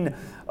leaning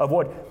of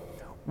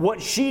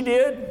what she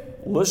did,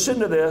 listen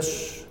to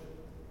this,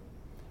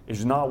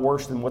 is not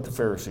worse than what the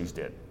Pharisees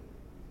did.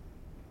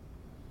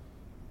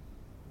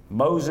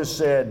 Moses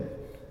said,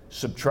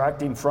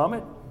 subtracting from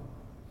it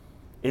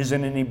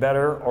isn't any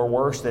better or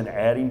worse than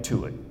adding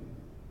to it.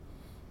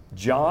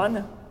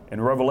 John in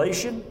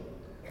Revelation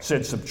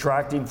said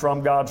subtracting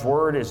from God's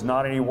Word is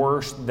not any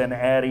worse than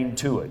adding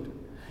to it.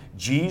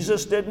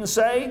 Jesus didn't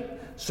say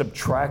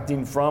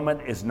subtracting from it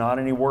is not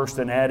any worse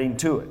than adding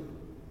to it.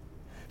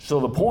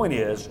 So the point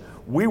is,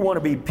 we want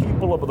to be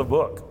people of the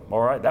book. All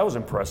right, that was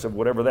impressive,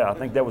 whatever that. I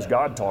think that was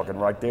God talking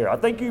right there. I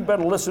think you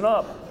better listen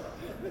up.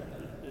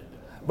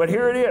 But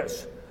here it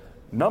is.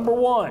 Number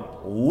one,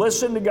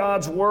 listen to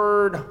God's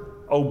Word,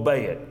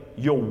 obey it.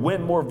 You'll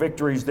win more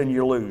victories than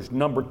you lose.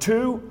 Number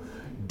two,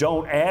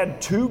 don't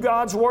add to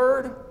God's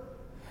Word,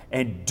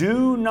 and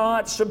do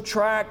not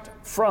subtract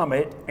from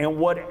it. And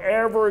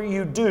whatever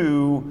you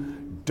do,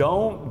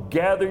 don't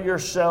gather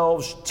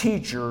yourselves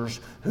teachers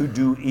who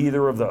do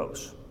either of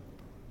those.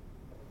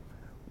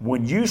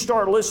 When you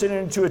start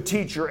listening to a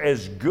teacher,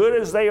 as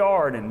good as they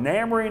are and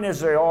enamoring as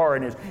they are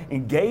and as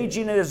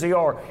engaging as they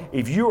are,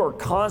 if you are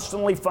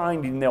constantly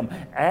finding them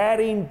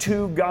adding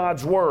to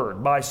God's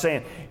Word by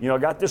saying, you know, I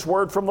got this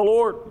word from the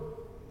Lord.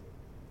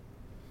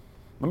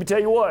 Let me tell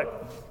you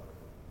what.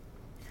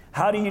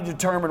 How do you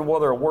determine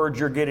whether a word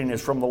you're getting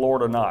is from the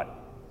Lord or not?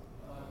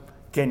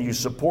 Can you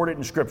support it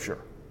in Scripture?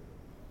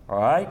 All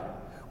right?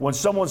 When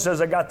someone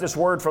says, I got this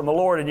word from the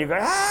Lord, and you go,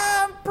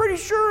 I'm pretty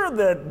sure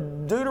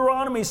that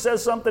Deuteronomy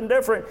says something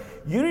different,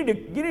 you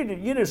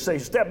need to say,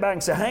 step back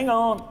and say, hang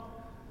on.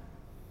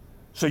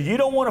 So you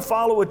don't want to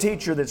follow a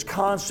teacher that's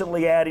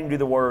constantly adding to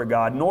the Word of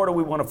God, nor do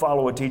we want to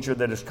follow a teacher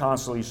that is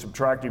constantly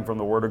subtracting from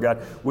the Word of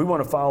God. We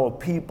want to follow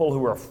people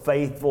who are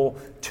faithful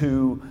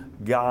to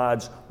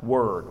God's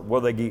Word.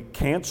 Will they get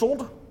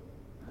canceled,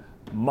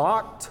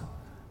 mocked,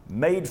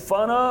 made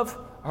fun of,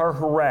 or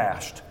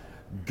harassed?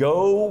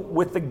 Go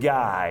with the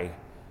guy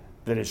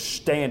that is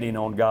standing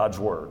on God's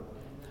Word,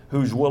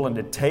 who's willing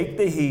to take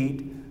the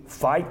heat,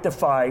 fight the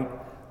fight,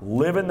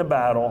 live in the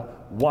battle.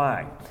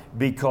 Why?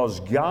 Because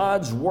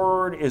God's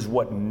Word is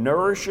what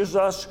nourishes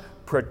us,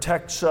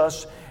 protects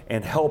us,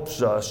 and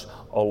helps us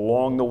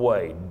along the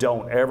way.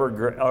 Don't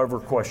ever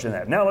question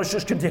that. Now let's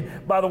just continue.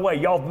 By the way,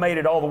 y'all have made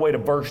it all the way to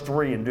verse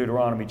 3 in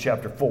Deuteronomy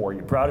chapter 4.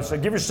 You proud of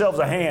yourself? Give yourselves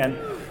a hand.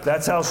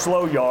 That's how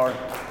slow you are.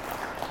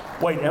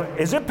 Wait,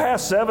 is it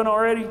past 7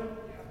 already?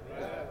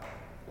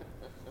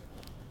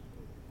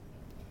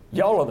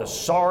 Y'all are the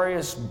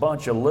sorriest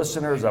bunch of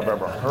listeners I've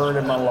ever heard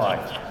in my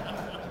life.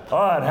 All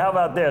right, how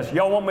about this?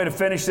 Y'all want me to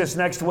finish this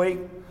next week?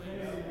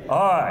 All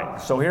right,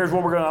 so here's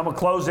what I'm going to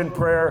close in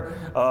prayer.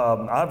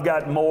 I've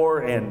got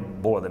more,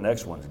 and boy, the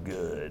next one's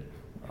good.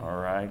 All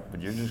right,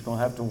 but you're just going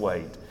to have to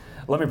wait.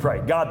 Let me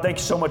pray. God, thank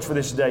you so much for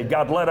this day.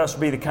 God, let us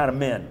be the kind of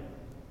men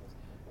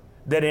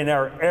that in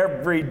our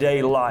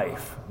everyday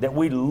life, that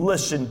we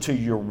listen to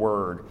your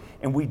word,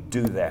 and we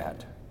do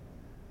that.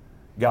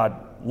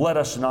 God, let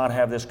us not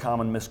have this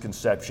common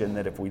misconception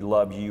that if we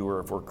love you or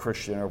if we're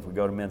Christian or if we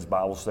go to men's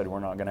Bible study, we're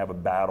not going to have a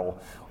battle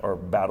or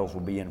battles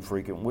will be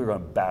infrequent. We're going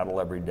to battle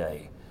every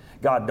day.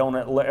 God, don't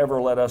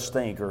ever let us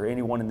think, or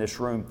anyone in this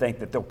room think,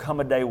 that there'll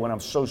come a day when I'm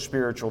so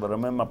spiritual that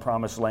I'm in my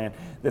promised land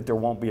that there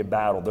won't be a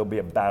battle. There'll be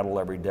a battle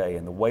every day.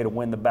 And the way to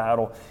win the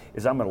battle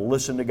is I'm going to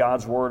listen to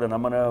God's word and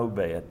I'm going to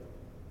obey it.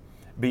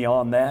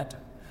 Beyond that,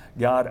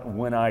 God,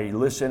 when I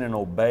listen and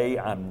obey,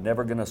 I'm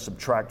never going to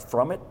subtract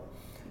from it.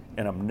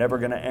 And I'm never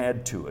going to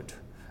add to it.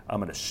 I'm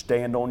going to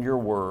stand on your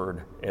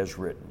word as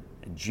written.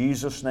 In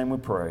Jesus' name we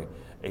pray.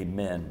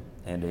 Amen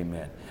and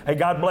amen. Hey,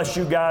 God bless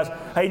you guys.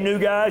 Hey, new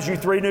guys, you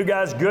 3 new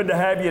guys, good to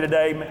have you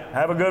today.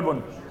 Have a good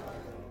one.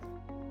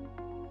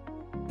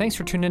 Thanks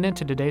for tuning in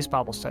to today's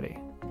Bible study.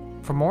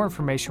 For more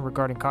information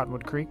regarding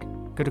Cottonwood Creek,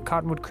 go to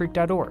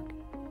cottonwoodcreek.org.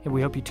 And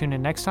we hope you tune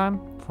in next time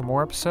for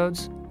more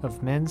episodes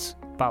of Men's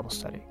Bible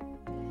Study.